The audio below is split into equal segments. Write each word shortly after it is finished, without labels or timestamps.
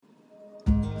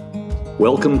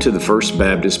Welcome to the First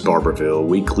Baptist Barberville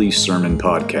weekly sermon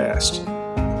podcast.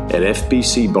 At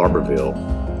FBC Barberville,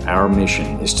 our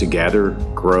mission is to gather,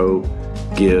 grow,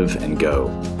 give, and go.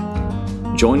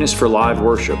 Join us for live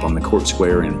worship on the Court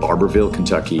Square in Barberville,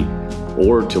 Kentucky,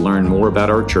 or to learn more about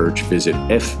our church, visit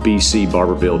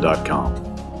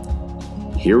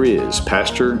fbcbarberville.com. Here is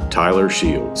Pastor Tyler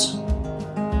Shields.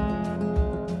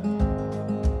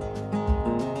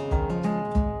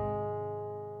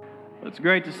 It's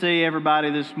great to see everybody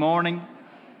this morning.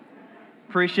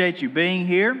 Appreciate you being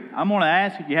here. I'm going to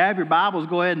ask if you have your Bibles,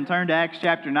 go ahead and turn to Acts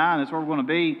chapter 9. That's where we're going to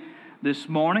be this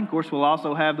morning. Of course, we'll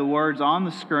also have the words on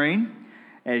the screen,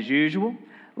 as usual.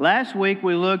 Last week,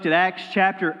 we looked at Acts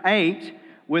chapter 8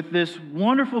 with this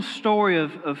wonderful story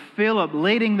of Philip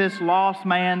leading this lost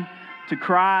man to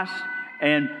Christ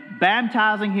and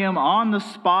baptizing him on the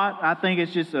spot. I think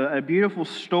it's just a beautiful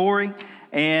story.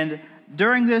 And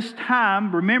during this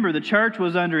time, remember, the church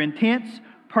was under intense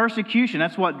persecution.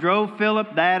 That's what drove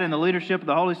Philip, that and the leadership of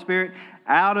the Holy Spirit,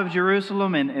 out of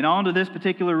Jerusalem and onto this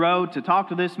particular road to talk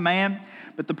to this man.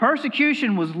 But the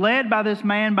persecution was led by this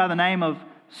man by the name of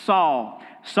Saul.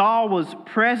 Saul was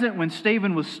present when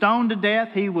Stephen was stoned to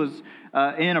death. He was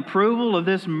in approval of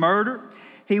this murder.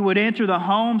 He would enter the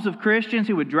homes of Christians.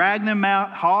 He would drag them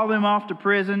out, haul them off to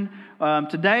prison.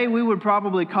 Today, we would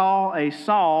probably call a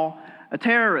Saul a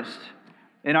terrorist.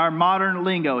 In our modern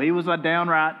lingo, he was a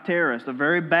downright terrorist, a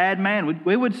very bad man.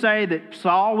 We would say that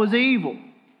Saul was evil.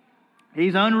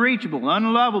 He's unreachable,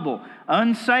 unlovable,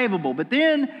 unsavable. But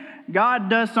then God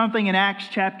does something in Acts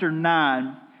chapter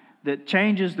 9 that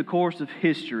changes the course of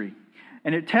history.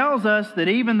 And it tells us that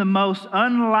even the most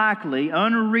unlikely,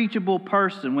 unreachable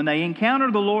person, when they encounter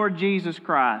the Lord Jesus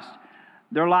Christ,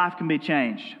 their life can be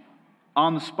changed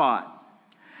on the spot.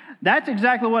 That's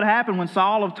exactly what happened when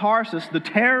Saul of Tarsus, the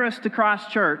terrorist to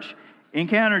Christ Church,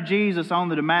 encountered Jesus on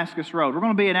the Damascus Road. We're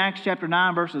going to be in Acts chapter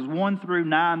 9, verses 1 through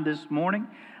 9 this morning.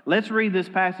 Let's read this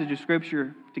passage of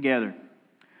Scripture together.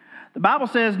 The Bible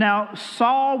says, "Now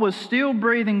Saul was still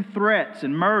breathing threats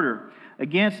and murder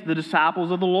against the disciples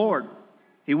of the Lord.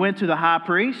 He went to the high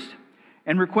priest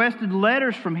and requested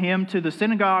letters from him to the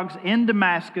synagogues in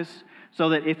Damascus, so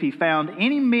that if he found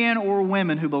any men or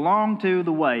women who belonged to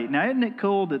the way." Now, isn't it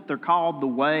cool that they're called the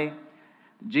way?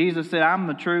 Jesus said, "I'm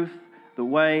the truth, the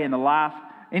way, and the life."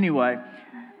 Anyway,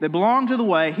 they belonged to the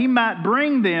way. He might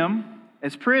bring them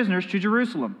as prisoners to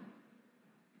Jerusalem.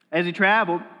 As he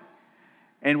traveled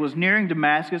and was nearing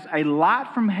Damascus, a light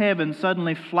from heaven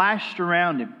suddenly flashed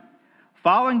around him.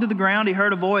 Falling to the ground, he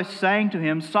heard a voice saying to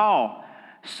him, "Saul,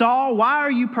 Saul, why are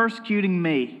you persecuting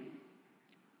me?"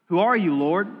 "Who are you,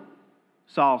 Lord?"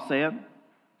 Saul said.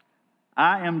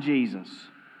 "I am Jesus,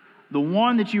 the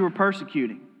one that you were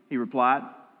persecuting," he replied.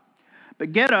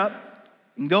 "But get up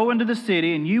and go into the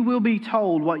city, and you will be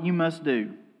told what you must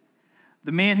do."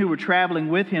 The men who were traveling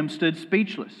with him stood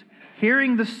speechless,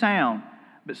 hearing the sound,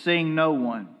 but seeing no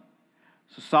one.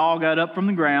 So Saul got up from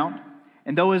the ground,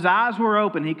 and though his eyes were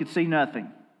open, he could see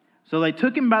nothing. So they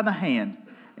took him by the hand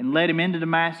and led him into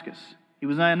Damascus. He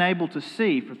was unable to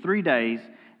see for 3 days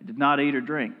and did not eat or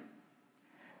drink.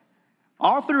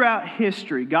 All throughout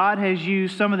history, God has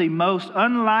used some of the most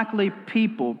unlikely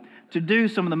people to do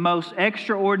some of the most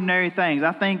extraordinary things.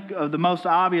 I think of the most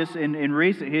obvious in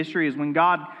recent history is when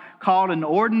God called an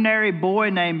ordinary boy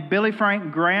named Billy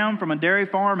Frank Graham from a dairy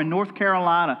farm in North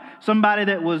Carolina, somebody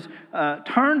that was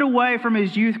turned away from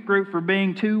his youth group for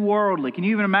being too worldly. Can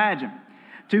you even imagine?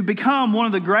 To become one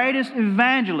of the greatest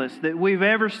evangelists that we've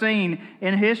ever seen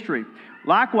in history.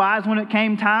 Likewise, when it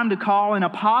came time to call an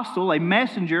apostle, a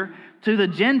messenger to the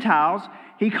Gentiles,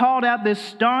 he called out this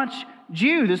staunch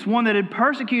Jew, this one that had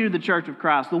persecuted the church of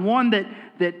Christ, the one that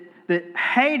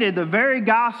hated the very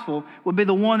gospel, would be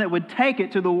the one that would take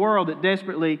it to the world that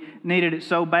desperately needed it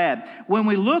so bad. When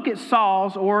we look at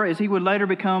Saul's, or as he would later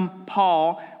become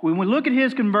Paul, when we look at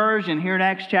his conversion here in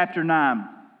Acts chapter 9,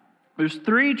 there's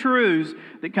 3 truths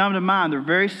that come to mind. They're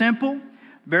very simple,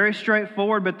 very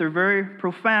straightforward, but they're very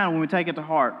profound when we take it to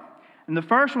heart. And the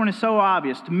first one is so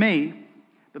obvious to me,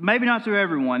 but maybe not to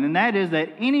everyone, and that is that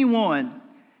anyone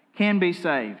can be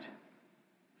saved.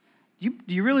 Do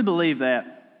you really believe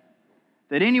that?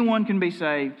 That anyone can be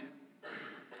saved?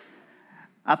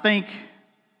 I think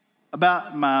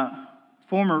about my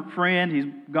former friend. He's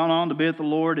gone on to be with the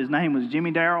Lord. His name was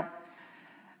Jimmy Darrell.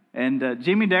 And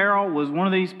Jimmy Darrell was one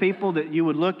of these people that you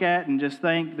would look at and just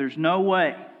think, there's no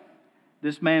way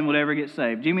this man would ever get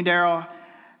saved. Jimmy Darrell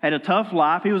had a tough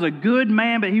life. He was a good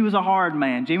man, but he was a hard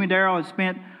man. Jimmy Darrell had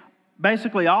spent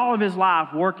basically all of his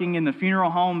life working in the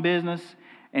funeral home business,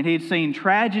 and he had seen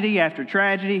tragedy after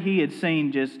tragedy. He had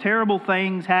seen just terrible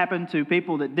things happen to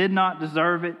people that did not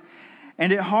deserve it.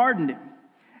 and it hardened him.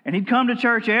 And he'd come to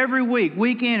church every week,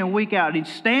 week in and week out. He'd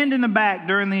stand in the back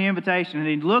during the invitation, and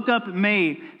he'd look up at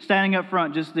me standing up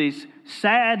front, just these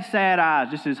sad, sad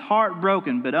eyes, just his heart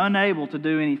broken, but unable to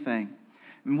do anything.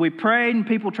 And we prayed, and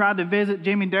people tried to visit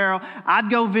Jimmy Darrell.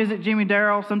 I'd go visit Jimmy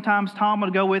Darrell. Sometimes Tom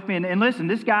would go with me. And listen,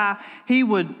 this guy, he'd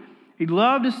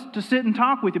love to sit and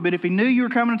talk with you, but if he knew you were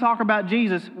coming to talk about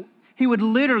Jesus, he would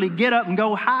literally get up and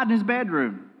go hide in his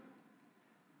bedroom.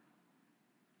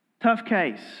 Tough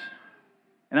case.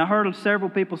 And I heard several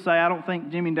people say, I don't think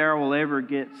Jimmy Darrell will ever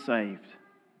get saved.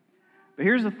 But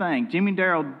here's the thing. Jimmy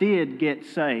Darrell did get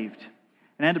saved.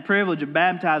 And I had the privilege of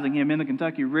baptizing him in the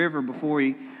Kentucky River before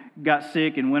he got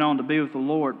sick and went on to be with the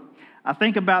Lord. I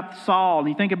think about Saul, and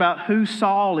you think about who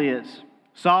Saul is.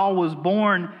 Saul was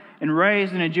born and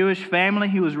raised in a Jewish family.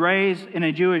 He was raised in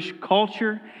a Jewish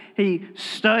culture. He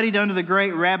studied under the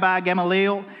great Rabbi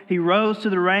Gamaliel. He rose to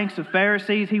the ranks of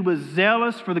Pharisees. He was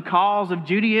zealous for the cause of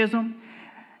Judaism.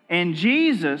 And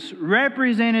Jesus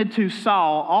represented to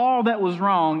Saul all that was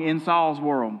wrong in Saul's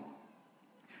world.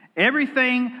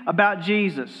 Everything about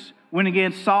Jesus went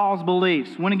against Saul's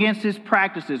beliefs, went against his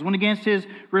practices, went against his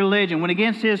religion, went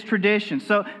against his tradition.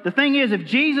 So the thing is, if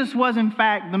Jesus was in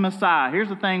fact the Messiah, here's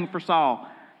the thing for Saul.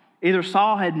 Either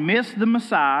Saul had missed the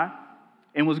Messiah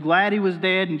and was glad he was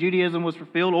dead and Judaism was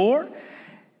fulfilled, or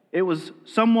it was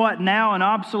somewhat now an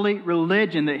obsolete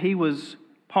religion that he was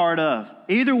part of.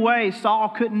 Either way, Saul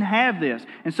couldn't have this.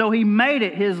 And so he made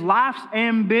it his life's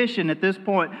ambition at this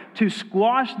point to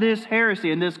squash this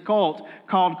heresy and this cult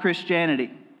called Christianity.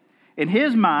 In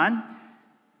his mind,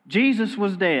 Jesus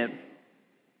was dead.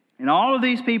 And all of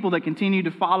these people that continued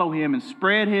to follow him and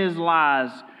spread his lies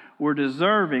were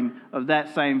deserving of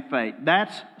that same fate.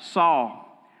 That's Saul.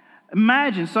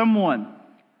 Imagine someone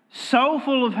so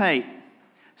full of hate,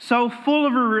 so full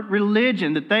of a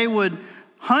religion that they would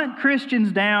hunt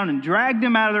Christians down and drag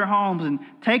them out of their homes and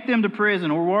take them to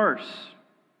prison or worse.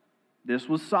 This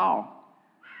was Saul.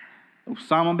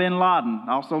 Osama bin Laden,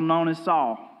 also known as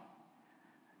Saul.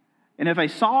 And if a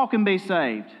Saul can be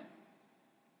saved,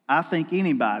 I think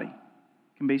anybody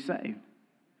can be saved.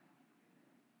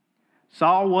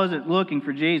 Saul wasn't looking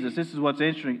for Jesus. This is what's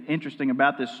interesting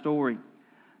about this story.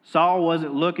 Saul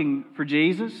wasn't looking for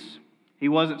Jesus. He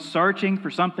wasn't searching for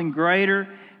something greater.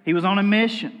 He was on a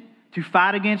mission to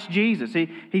fight against Jesus.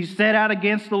 He set out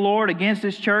against the Lord, against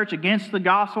His church, against the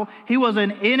gospel. He was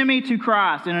an enemy to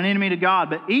Christ and an enemy to God.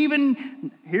 But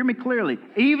even, hear me clearly,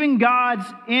 even God's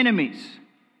enemies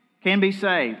can be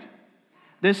saved.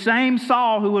 This same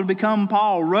Saul who would become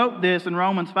Paul wrote this in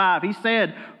Romans 5. He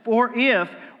said, "For if,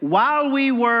 while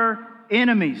we were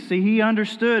enemies," see, he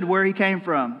understood where he came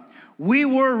from, "we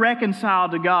were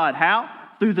reconciled to God." How?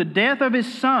 Through the death of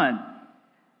His Son.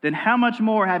 Then how much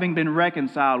more, having been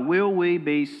reconciled, will we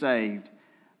be saved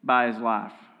by His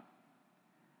life?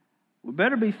 We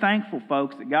better be thankful,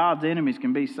 folks, that God's enemies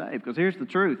can be saved. Because here's the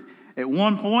truth. At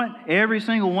one point, every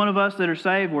single one of us that are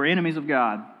saved were enemies of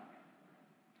God.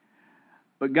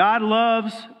 But God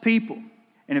loves people.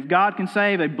 And if God can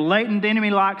save a blatant enemy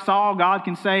like Saul, God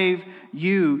can save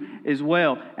you as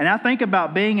well. And I think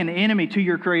about being an enemy to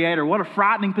your Creator. What a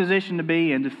frightening position to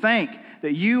be in, to think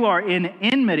that you are in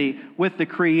enmity with the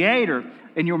Creator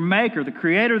and your Maker, the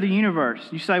Creator of the universe.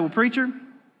 You say, "Well, preacher,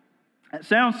 that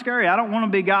sounds scary. I don't want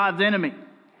to be God's enemy.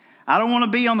 I don't want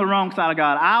to be on the wrong side of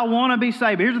God. I want to be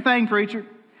saved." But here's the thing, preacher.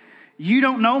 You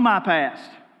don't know my past.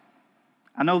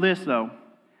 I know this, though.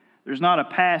 There's not a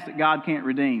past that God can't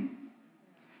redeem.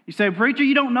 You say, "Preacher,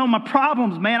 you don't know my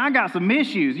problems, man. I got some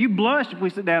issues." You blush if we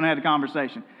sit down and have a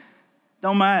conversation.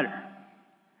 Don't matter.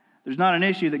 There's not an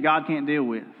issue that God can't deal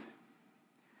with.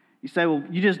 You say, "Well,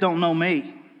 you just don't know me.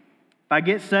 If I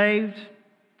get saved,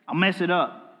 I'll mess it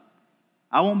up.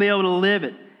 I won't be able to live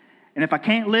it. And if I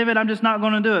can't live it, I'm just not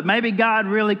going to do it. Maybe God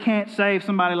really can't save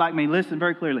somebody like me." Listen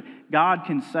very clearly. God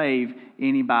can save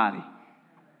anybody.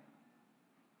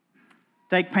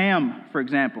 Take Pam, for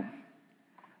example.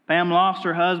 Pam lost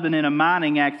her husband in a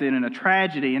mining accident, a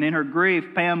tragedy, and in her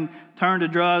grief, Pam turned to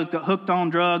drugs, got hooked on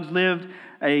drugs, lived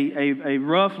a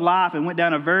rough life, and went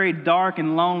down a very dark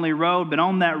and lonely road. But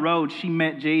on that road, she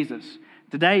met Jesus.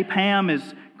 Today, Pam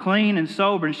is clean and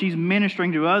sober, and she's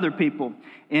ministering to other people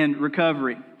in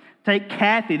recovery. Take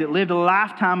Kathy, that lived a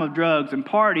lifetime of drugs and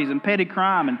parties and petty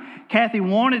crime. And Kathy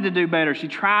wanted to do better. She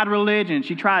tried religion.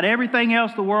 She tried everything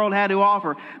else the world had to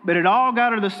offer. But it all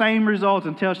got her the same results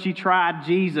until she tried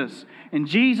Jesus. And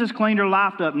Jesus cleaned her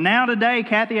life up. Now today,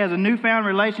 Kathy has a newfound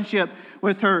relationship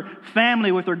with her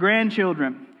family, with her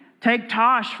grandchildren. Take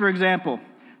Tosh, for example.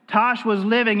 Tosh was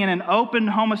living in an open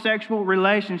homosexual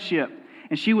relationship.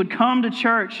 And she would come to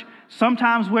church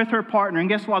sometimes with her partner. And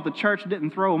guess what? The church didn't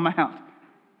throw them out.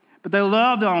 But they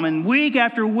loved on him, and week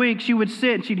after week she would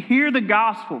sit and she'd hear the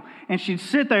gospel, and she'd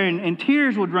sit there and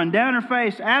tears would run down her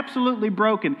face, absolutely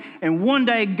broken. And one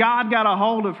day God got a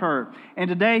hold of her, and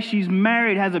today she's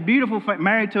married, has a beautiful,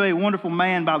 married to a wonderful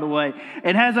man, by the way,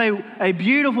 and has a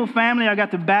beautiful family. I got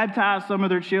to baptize some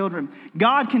of their children.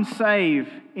 God can save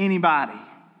anybody.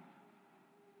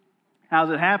 How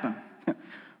does it happen?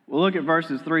 We'll look at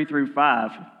verses 3 through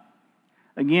 5.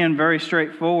 Again, very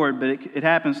straightforward, but it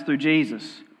happens through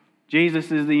Jesus.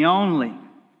 Jesus is the only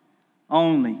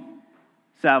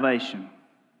salvation.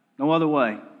 No other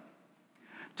way.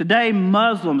 Today,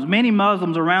 many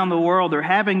Muslims around the world, they're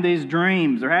having these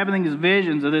dreams, they're having these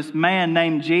visions of this man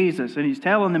named Jesus, and he's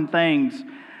telling them things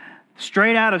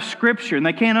straight out of Scripture, and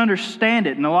they can't understand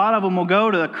it. And a lot of them will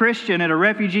go to a Christian at a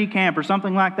refugee camp or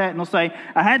something like that, and they'll say,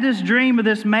 I had this dream of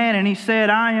this man, and he said,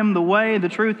 I am the way, the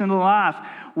truth, and the life.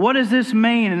 What does this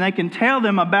mean? And they can tell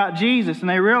them about Jesus, and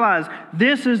they realize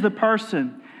this is the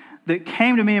person that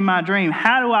came to me in my dream.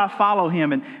 How do I follow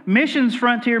him? And Missions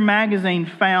Frontier magazine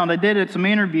they did some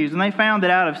interviews, and they found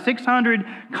that out of 600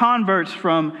 converts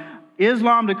from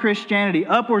Islam to Christianity,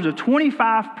 upwards of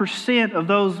 25% of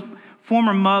those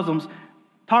former Muslims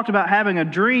talked about having a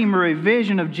dream or a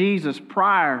vision of Jesus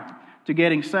prior to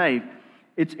getting saved.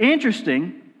 It's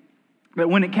interesting that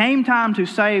when it came time to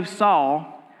save Saul,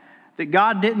 that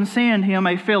God didn't send him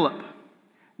a Philip.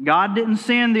 God didn't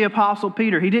send the Apostle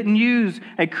Peter. He didn't use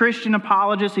a Christian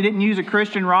apologist. He didn't use a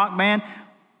Christian rock band.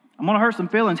 I'm going to hurt some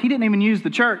feelings. He didn't even use the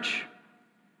church.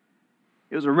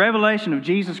 It was a revelation of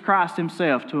Jesus Christ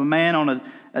himself to a man on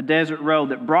a desert road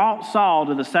that brought Saul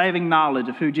to the saving knowledge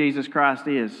of who Jesus Christ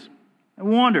is. I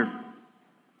wonder,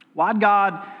 why did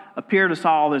God appear to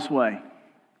Saul this way?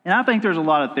 And I think there's a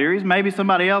lot of theories. Maybe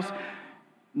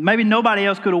nobody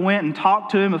else could have went and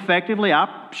talked to him effectively.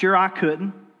 I'm sure I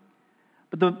couldn't.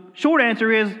 But the short answer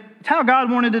is, it's how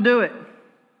God wanted to do it.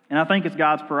 And I think it's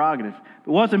God's prerogative.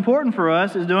 But what's important for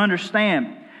us is to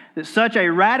understand that such a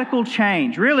radical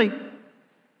change, really,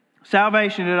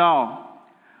 salvation at all,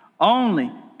 only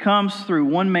comes through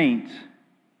one means,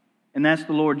 and that's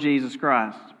the Lord Jesus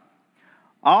Christ.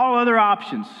 All other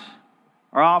options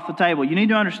are off the table. You need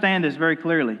to understand this very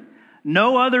clearly.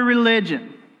 No other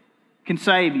religion can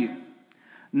save you.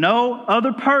 No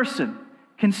other person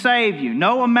can save you.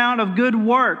 No amount of good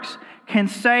works can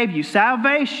save you.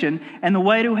 Salvation and the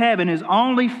way to heaven is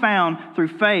only found through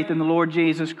faith in the Lord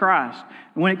Jesus Christ.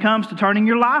 And when it comes to turning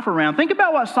your life around, think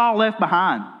about what Saul left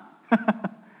behind.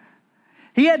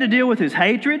 He had to deal with his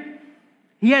hatred.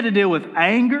 He had to deal with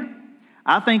anger.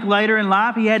 I think later in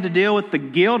life he had to deal with the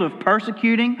guilt of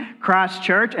persecuting Christ's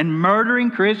church and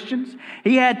murdering Christians.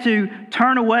 He had to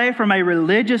turn away from a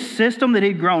religious system that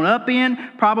he'd grown up in,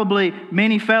 probably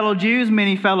many fellow Jews,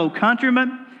 many fellow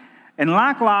countrymen. And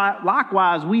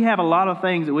likewise, we have a lot of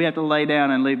things that we have to lay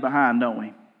down and leave behind, don't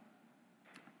we?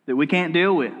 That we can't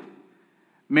deal with.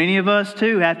 Many of us,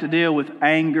 too, have to deal with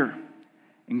anger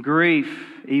and grief,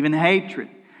 even hatred.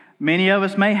 Many of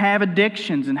us may have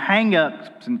addictions and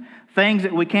hang-ups and things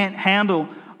that we can't handle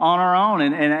on our own.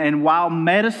 And while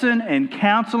medicine and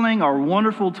counseling are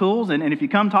wonderful tools, and if you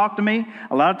come talk to me,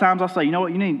 a lot of times I'll say, you know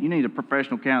what, you need a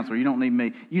professional counselor. You don't need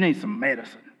me. You need some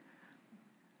medicine.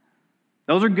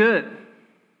 Those are good.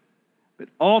 But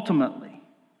ultimately,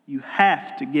 you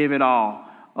have to give it all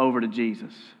over to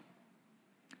Jesus.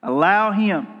 Allow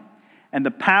Him and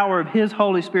the power of His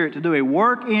Holy Spirit to do a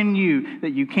work in you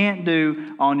that you can't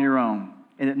do on your own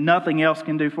and that nothing else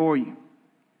can do for you.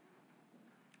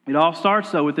 It all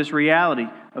starts, though, with this reality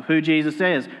of who Jesus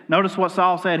is. Notice what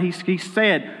Saul said. He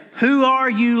said, "Who are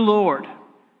you, Lord?"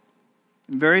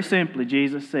 And very simply,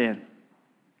 Jesus said,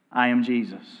 "I am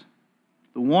Jesus,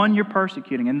 the one you're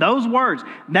persecuting." And those words,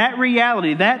 that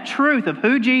reality, that truth of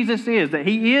who Jesus is, that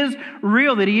He is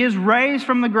real, that He is raised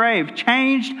from the grave,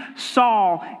 changed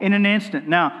Saul in an instant.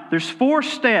 Now, there's 4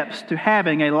 steps to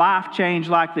having a life change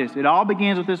like this. It all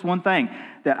begins with this one thing,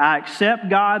 that I accept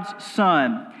God's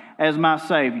Son as my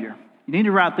Savior. You need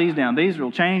to write these down. These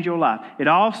will change your life. It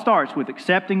all starts with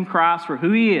accepting Christ for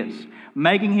who He is,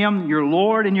 making Him your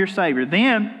Lord and your Savior.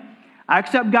 Then, I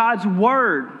accept God's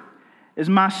Word as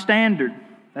my standard.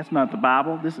 That's not the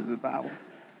Bible. This is the Bible.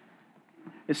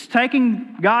 It's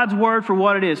taking God's Word for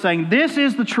what it is, saying, this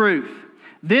is the truth.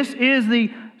 This is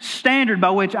the standard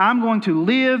by which I'm going to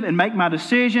live and make my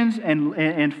decisions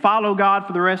and follow God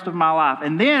for the rest of my life.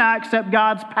 And then I accept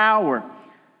God's power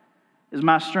as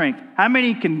my strength. How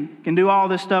many can do all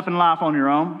this stuff in life on your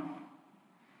own?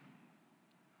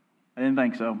 I didn't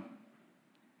think so.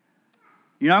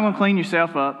 You're not going to clean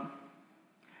yourself up.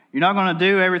 You're not going to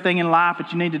do everything in life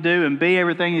that you need to do and be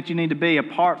everything that you need to be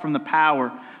apart from the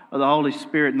power of the Holy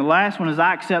Spirit. And the last one is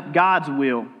I accept God's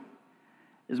will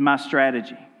as my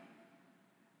strategy.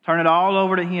 Turn it all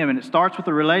over to Him. And it starts with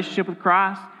a relationship with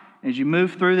Christ. As you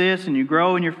move through this and you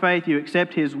grow in your faith, you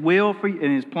accept His will for you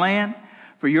and His plan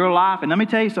for your life. And let me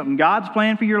tell you something. God's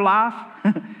plan for your life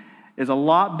is a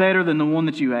lot better than the one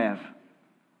that you have.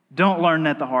 Don't learn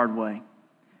that the hard way.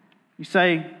 You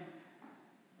say,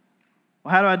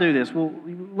 well, how do I do this? Well,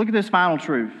 look at this final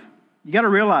truth. You got to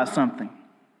realize something.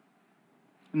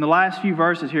 In the last few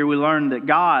verses here, we learned that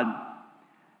God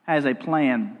has a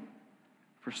plan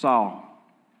for Saul.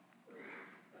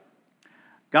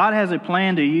 God has a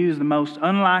plan to use the most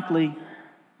unlikely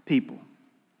people,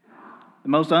 the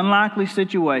most unlikely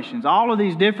situations, all of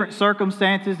these different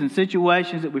circumstances and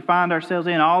situations that we find ourselves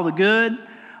in, all the good,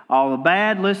 all the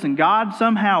bad. Listen, God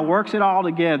somehow works it all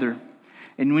together.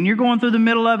 And when you're going through the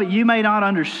middle of it, you may not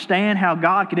understand how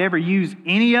God could ever use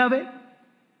any of it,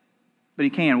 but He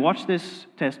can. Watch this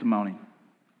testimony.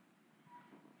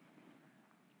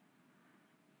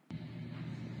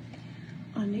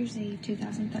 On New Year's Eve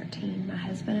 2013, my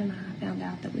husband and I found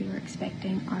out that we were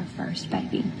expecting our first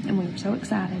baby, and we were so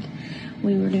excited.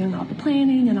 We were doing all the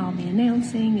planning and all the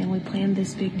announcing, and we planned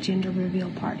this big gender reveal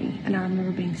party. And I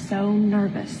remember being so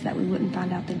nervous that we wouldn't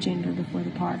find out the gender before the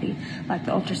party, like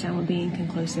the ultrasound would be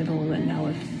inconclusive and we wouldn't know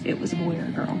if it was a boy or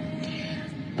a girl.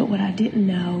 But what I didn't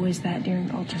know is that during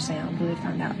the ultrasound, we would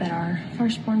find out that our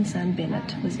firstborn son,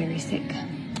 Bennett, was very sick.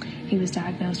 He was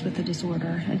diagnosed with a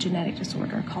disorder, a genetic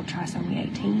disorder called trisomy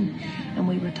 18, and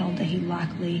we were told that he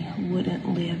likely wouldn't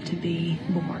live to be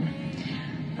born.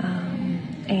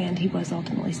 And he was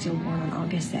ultimately still born on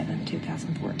August 7,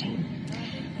 2014.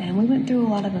 And we went through a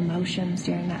lot of emotions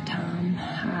during that time.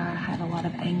 I had a lot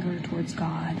of anger towards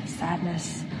God,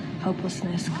 sadness,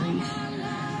 hopelessness, grief.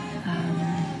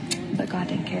 But God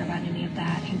didn't care about any of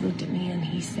that. He looked at me and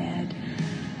He said,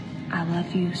 I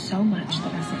love you so much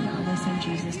that I sent my only son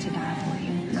Jesus to die for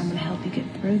you. And I'm going to help you get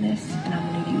through this, and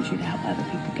I'm going to use you to help other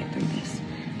people get through this.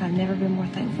 And I've never been more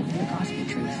thankful for the gospel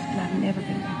truth, and I've never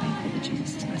been more thankful that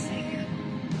Jesus is my Savior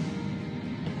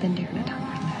than during a time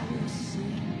like that.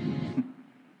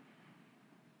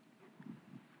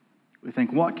 We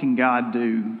think, what can God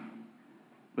do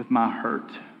with my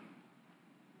hurt?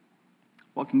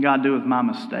 What can God do with my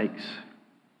mistakes?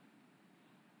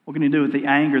 What can He do with the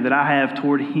anger that I have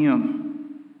toward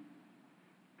Him?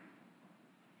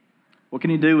 What can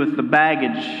He do with the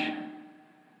baggage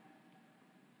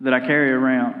that I carry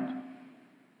around?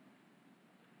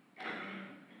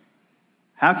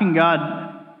 How can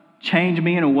God change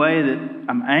me in a way that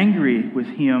I'm angry with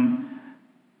Him,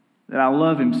 that I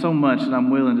love Him so much that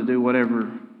I'm willing to do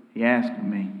whatever He asks of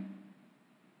me?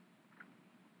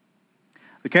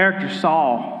 The character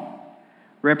Saul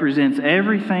represents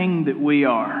everything that we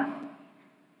are.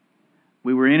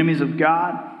 We were enemies of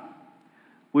God.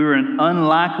 We were an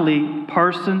unlikely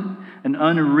person, an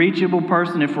unreachable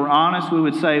person. If we're honest, we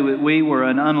would say that we were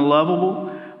an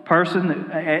unlovable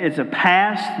person. It's a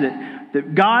past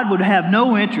that God would have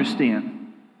no interest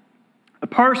in. A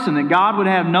person that God would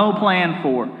have no plan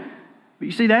for. But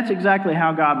you see, that's exactly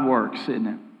how God works, isn't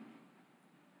it?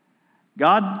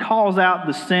 God calls out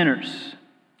the sinners.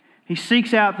 He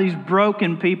seeks out these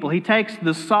broken people. He takes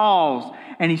the Sauls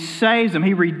and He saves them.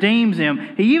 He redeems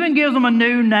them. He even gives them a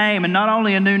new name, and not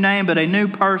only a new name, but a new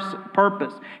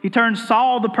purpose. He turns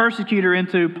Saul the persecutor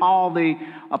into Paul the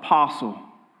apostle.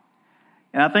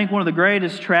 And I think one of the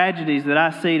greatest tragedies that I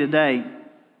see today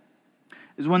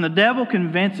is when the devil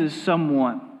convinces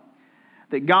someone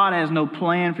that God has no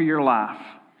plan for your life.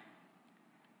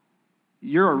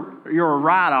 You're a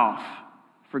write-off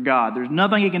for God. There's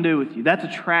nothing He can do with you. That's a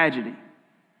tragedy.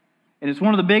 And it's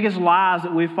one of the biggest lies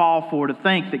that we fall for, to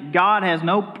think that God has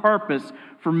no purpose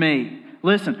for me.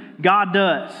 Listen, God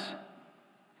does.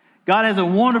 God has a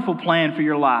wonderful plan for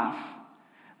your life.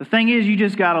 The thing is, you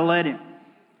just got to let Him.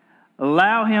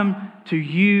 Allow Him to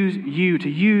use you, to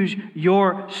use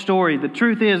your story. The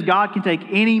truth is, God can take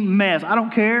any mess. I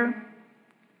don't care.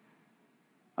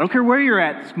 I don't care where you're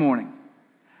at this morning.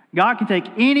 God can take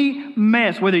any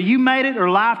mess, whether you made it or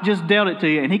life just dealt it to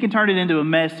you, and He can turn it into a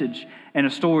message and a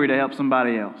story to help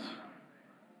somebody else.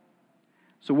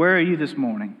 So where are you this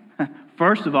morning?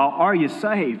 First of all, are you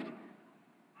saved?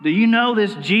 Do you know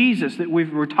this Jesus that we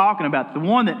were talking about, the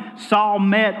one that Saul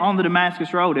met on the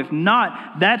Damascus Road? If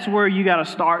not, that's where you got to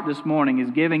start this morning,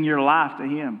 is giving your life to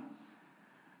Him.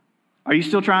 Are you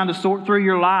still trying to sort through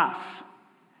your life?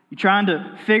 You're trying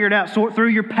to figure it out, sort through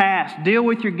your past, deal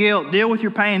with your guilt, deal with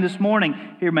your pain this morning.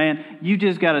 Here, man, you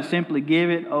just got to simply give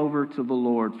it over to the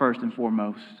Lord first and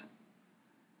foremost.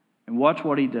 And watch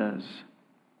what He does.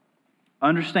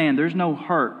 Understand, there's no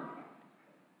hurt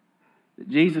that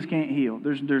Jesus can't heal.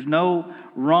 There's no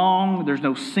wrong, there's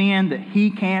no sin that He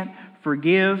can't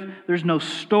forgive. There's no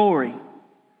story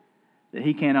that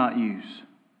He cannot use.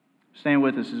 Stand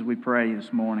with us as we pray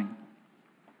this morning.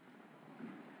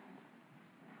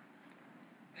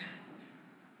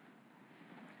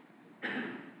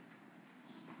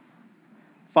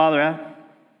 Father,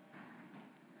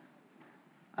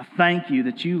 I thank You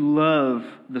that You love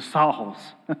the Sauls.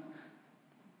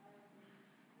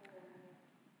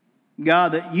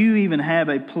 God, that You even have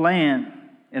a plan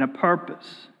and a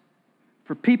purpose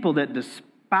for people that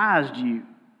despised You,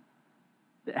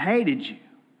 that hated You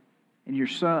and Your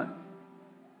Son.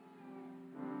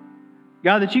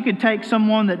 God, that You could take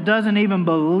someone that doesn't even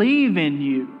believe in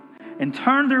You and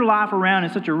turn their life around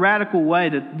in such a radical way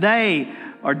that they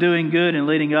are doing good and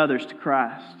leading others to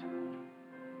Christ.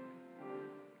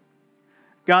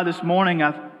 God, this morning,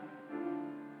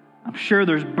 I'm sure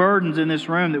there's burdens in this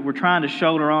room that we're trying to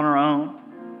shoulder on our own.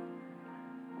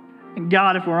 And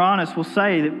God, if we're honest, we'll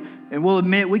say that, and we'll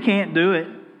admit we can't do it.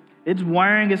 It's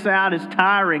wearing us out. It's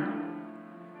tiring.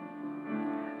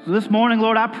 So this morning,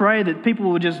 Lord, I pray that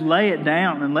people will just lay it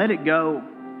down and let it go.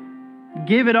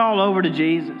 Give it all over to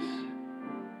Jesus.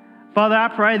 Father, I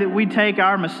pray that we take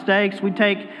our mistakes, we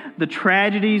take the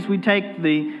tragedies, we take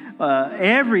the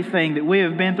everything that we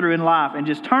have been through in life and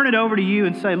just turn it over to You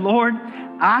and say, Lord,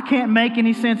 I can't make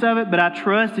any sense of it, but I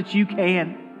trust that You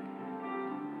can.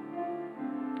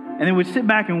 And then we sit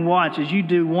back and watch as You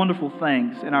do wonderful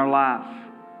things in our life.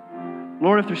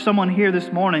 Lord, if there's someone here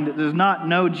this morning that does not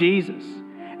know Jesus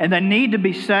and they need to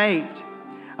be saved,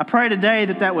 I pray today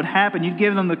that would happen. You'd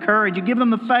give them the courage, You give them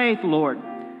the faith, Lord,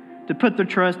 to put their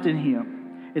trust in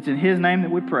Him. It's in His name that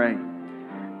we pray.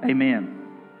 Amen.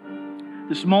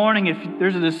 This morning, if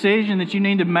there's a decision that you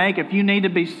need to make, if you need to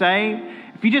be saved,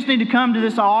 if you just need to come to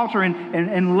this altar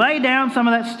and lay down some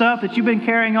of that stuff that you've been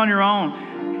carrying on your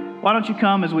own, why don't you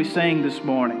come as we sing this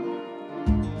morning?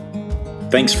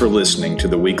 Thanks for listening to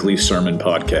the weekly sermon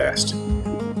podcast.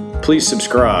 Please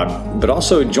subscribe, but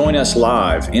also join us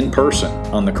live in person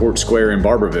on the Court Square in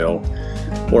Barbourville,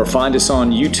 or find us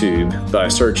on YouTube by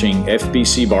searching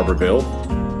FBC Barbourville,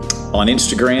 on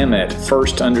Instagram at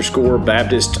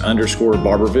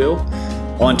first_Baptist_Barbourville,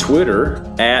 on Twitter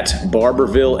at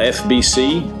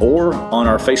BarbourvilleFBC, or on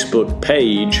our Facebook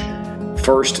page,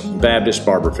 First Baptist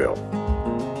Barbourville.